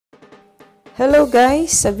Hello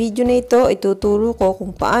guys! Sa video na ito, ituturo ko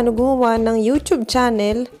kung paano gumawa ng YouTube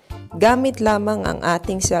channel gamit lamang ang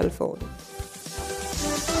ating cellphone.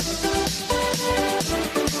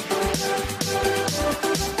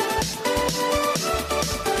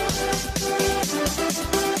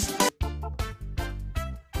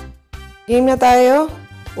 Game na tayo.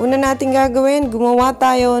 Una natin gagawin, gumawa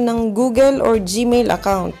tayo ng Google or Gmail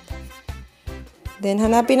account. Then,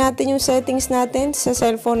 hanapin natin yung settings natin sa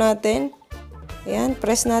cellphone natin. Ayan,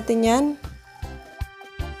 press natin yan.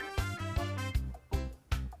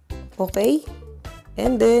 Okay.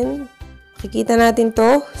 And then, makikita natin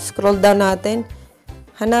to. Scroll down natin.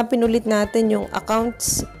 Hanapin ulit natin yung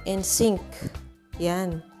accounts and sync.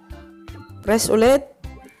 Ayan. Press ulit.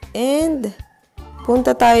 And,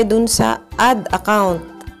 punta tayo dun sa add account.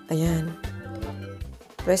 Ayan.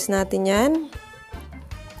 Press natin yan.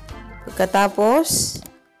 Pagkatapos,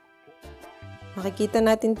 makikita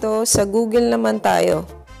natin to sa Google naman tayo.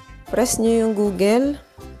 Press nyo yung Google.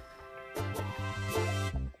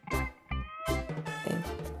 Okay.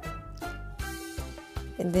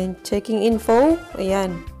 And then, checking info.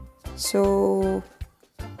 Ayan. So,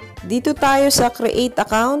 dito tayo sa create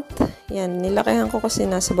account. Ayan, nilakihan ko kasi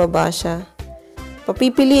nasa baba siya.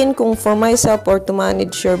 Papipiliin kung for myself or to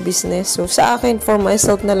manage your business. So, sa akin, for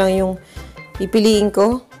myself na lang yung pipiliin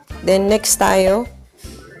ko. Then, next tayo.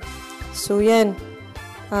 So, yan.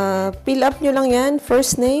 Fill up nyo lang yan.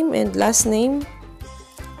 First name and last name.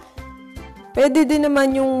 Pwede din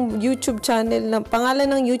naman yung YouTube channel,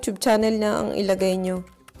 pangalan ng YouTube channel na ang ilagay nyo.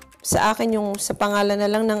 Sa akin, yung sa pangalan na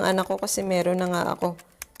lang ng anak ko kasi meron na nga ako.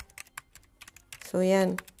 So,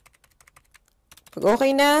 yan. Pag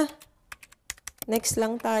okay na, next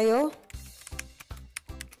lang tayo.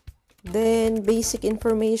 Then, basic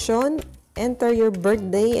information. Enter your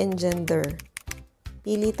birthday and gender.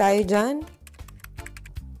 Pili tayo dyan.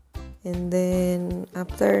 And then,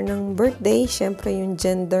 after ng birthday, syempre yung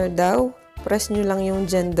gender daw. Press nyo lang yung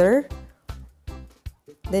gender.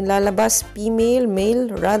 Then, lalabas female, male,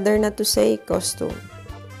 rather not to say costume.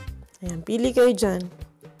 Ayan, pili kayo dyan.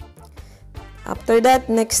 After that,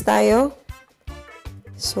 next tayo.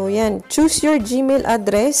 So, yan. Choose your Gmail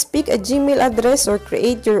address. Pick a Gmail address or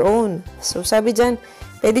create your own. So, sabi dyan,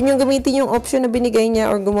 pwede nyo gamitin yung option na binigay niya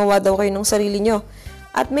or gumawa daw kayo ng sarili nyo.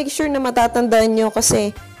 At make sure na matatandaan nyo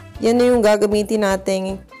kasi yan na yung gagamitin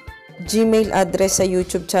nating Gmail address sa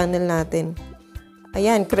YouTube channel natin.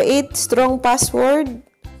 Ayan, create strong password.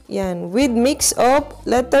 Yan, with mix of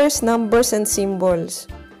letters, numbers, and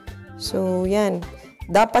symbols. So, yan.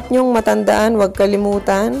 Dapat nyong matandaan, huwag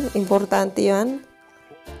kalimutan. Importante yan.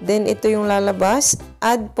 Then, ito yung lalabas.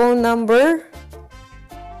 Add phone number.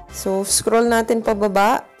 So, scroll natin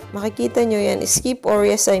pababa. Makikita nyo yan. Skip or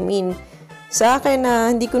yes, I mean. Sa akin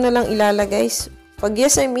na hindi ko na lang ilalagay. Pag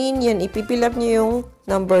yes, I mean, yan. Ipipill up nyo yung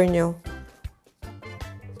number nyo.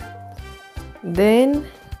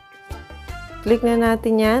 Then, click na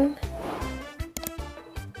natin yan.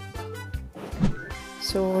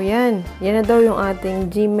 So, yan. Yan na daw yung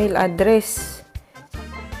ating Gmail address.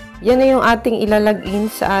 Yan na yung ating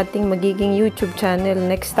ilalagin sa ating magiging YouTube channel.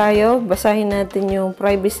 Next tayo, basahin natin yung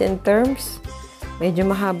privacy and terms. Medyo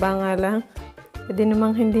mahaba nga lang. Pwede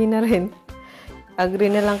namang hindi na rin.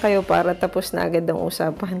 Agree na lang kayo para tapos na agad ang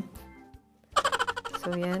usapan.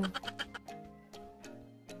 So, yan.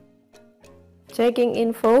 Checking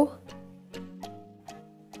info.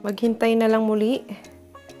 Maghintay na lang muli.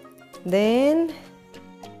 Then,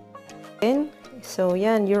 so,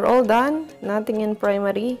 yan. You're all done. Nothing in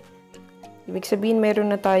primary. Ibig sabihin,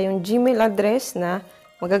 mayroon na tayong Gmail address na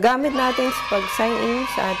magagamit natin sa pag-sign in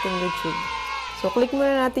sa ating YouTube. So, click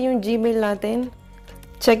muna natin yung Gmail natin.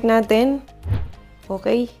 Check natin.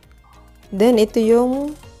 Okay. Then, ito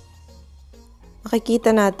yung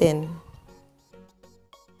makikita natin.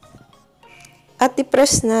 At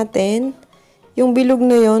i-press natin yung bilog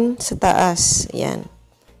na yon sa taas. Ayan.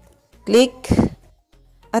 Click.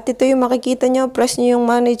 At ito yung makikita nyo. Press nyo yung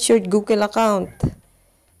manage your Google account.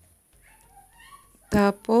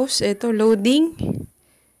 Tapos, ito, loading.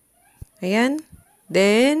 Ayan.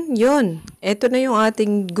 Then, yun. Ito na yung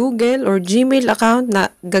ating Google or Gmail account na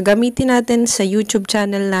gagamitin natin sa YouTube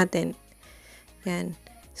channel natin. Yan.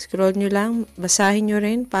 Scroll nyo lang. Basahin nyo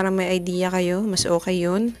rin para may idea kayo. Mas okay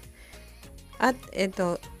yun. At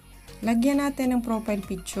ito, lagyan natin ng profile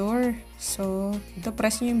picture. So, ito,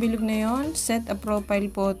 press nyo yung bilog na yun. Set a profile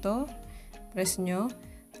photo. Press nyo.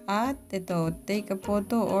 At ito, take a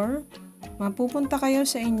photo or mapupunta kayo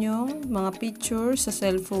sa inyong mga picture sa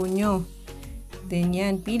cellphone nyo. Then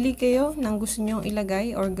yan, pili kayo ng gusto nyong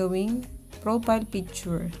ilagay or gawing profile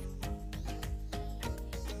picture.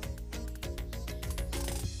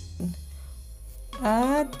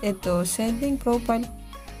 At ito, sending profile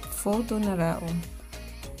photo na raw.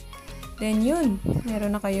 Then yun,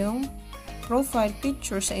 meron na kayong profile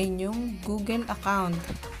picture sa inyong Google account.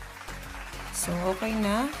 So, okay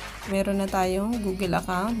na. Meron na tayong Google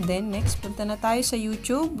account. Then, next, punta na tayo sa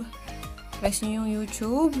YouTube. Press nyo yung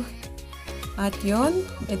YouTube. At yun,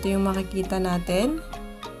 ito yung makikita natin.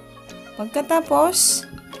 Pagkatapos,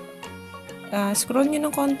 scroll nyo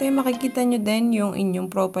ng konti, makikita nyo din yung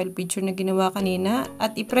inyong profile picture na ginawa kanina.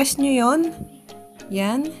 At i-press nyo yon.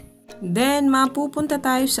 Yan. Then, mapupunta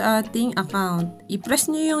tayo sa ating account. I-press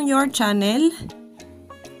nyo yung your channel.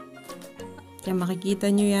 Yan, makikita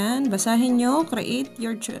nyo yan. Basahin nyo, create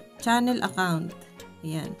your channel account.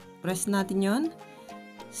 Yan. Press natin yon.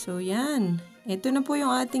 So, yan. Ito na po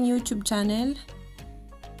yung ating YouTube channel.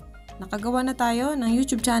 Nakagawa na tayo ng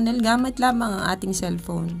YouTube channel gamit lamang ang ating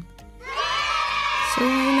cellphone. So,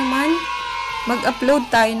 yun naman, mag-upload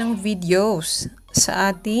tayo ng videos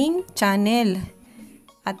sa ating channel.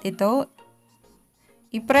 At ito,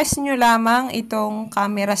 i-press nyo lamang itong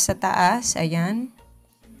camera sa taas. Ayan.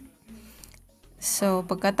 So,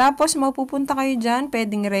 pagkatapos mapupunta kayo dyan,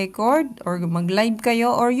 pwedeng record or mag-live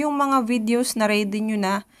kayo or yung mga videos na ready nyo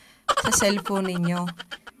na sa cellphone ninyo.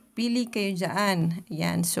 Pili kayo dyan.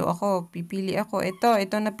 Ayan. So, pipili ako.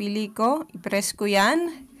 Ito napili ko. I-press ko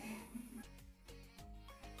yan.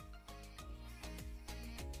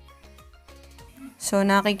 So,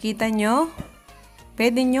 nakikita nyo,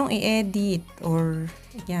 pwede nyong i-edit or,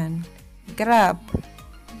 yan, grab.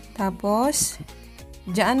 Tapos,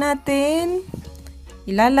 dyan natin,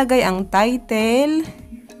 ilalagay ang title.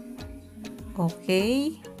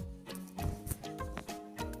 Okay.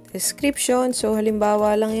 Description. So,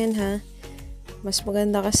 halimbawa lang yan ha. Mas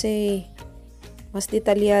maganda kasi, mas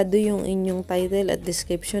detalyado yung inyong title at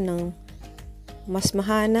description ng mas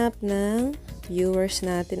mahanap ng viewers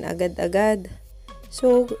natin agad-agad.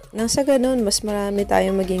 So, nang sa ganun, mas marami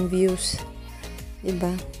tayong maging views.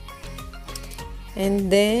 Diba? And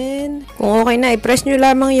then, kung okay na, i-press nyo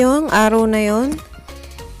lamang yung arrow na yon.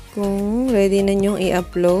 Kung ready na nyong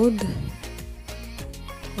i-upload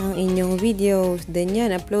ang inyong videos. Then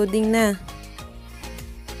yan, uploading na.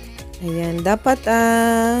 Ayan. Dapat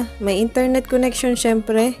may internet connection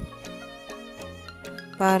syempre.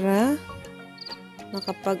 Para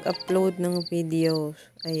makapag-upload ng videos.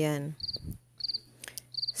 Ayan.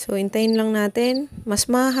 So, hintayin lang natin. Mas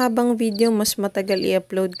mahabang video, mas matagal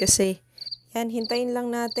i-upload kasi. Yan, hintayin lang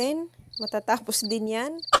natin. Matatapos din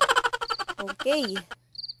yan. Okay.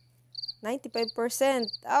 95%.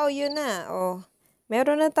 Oh, yun na. Oh,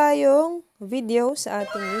 meron na tayong video sa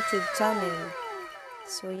ating YouTube channel.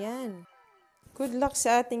 So, yan. Good luck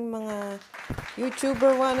sa ating mga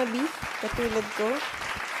YouTuber wannabe, katulad ko.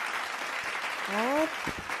 At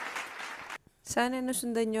sana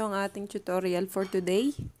nasundan nyo ang ating tutorial for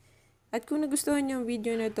today. At kung nagustuhan nyo ang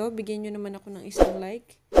video na ito, bigyan nyo naman ako ng isang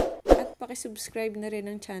like. At pakisubscribe na rin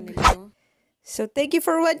ang channel ko. So, thank you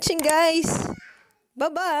for watching, guys!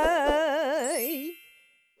 Bye-bye!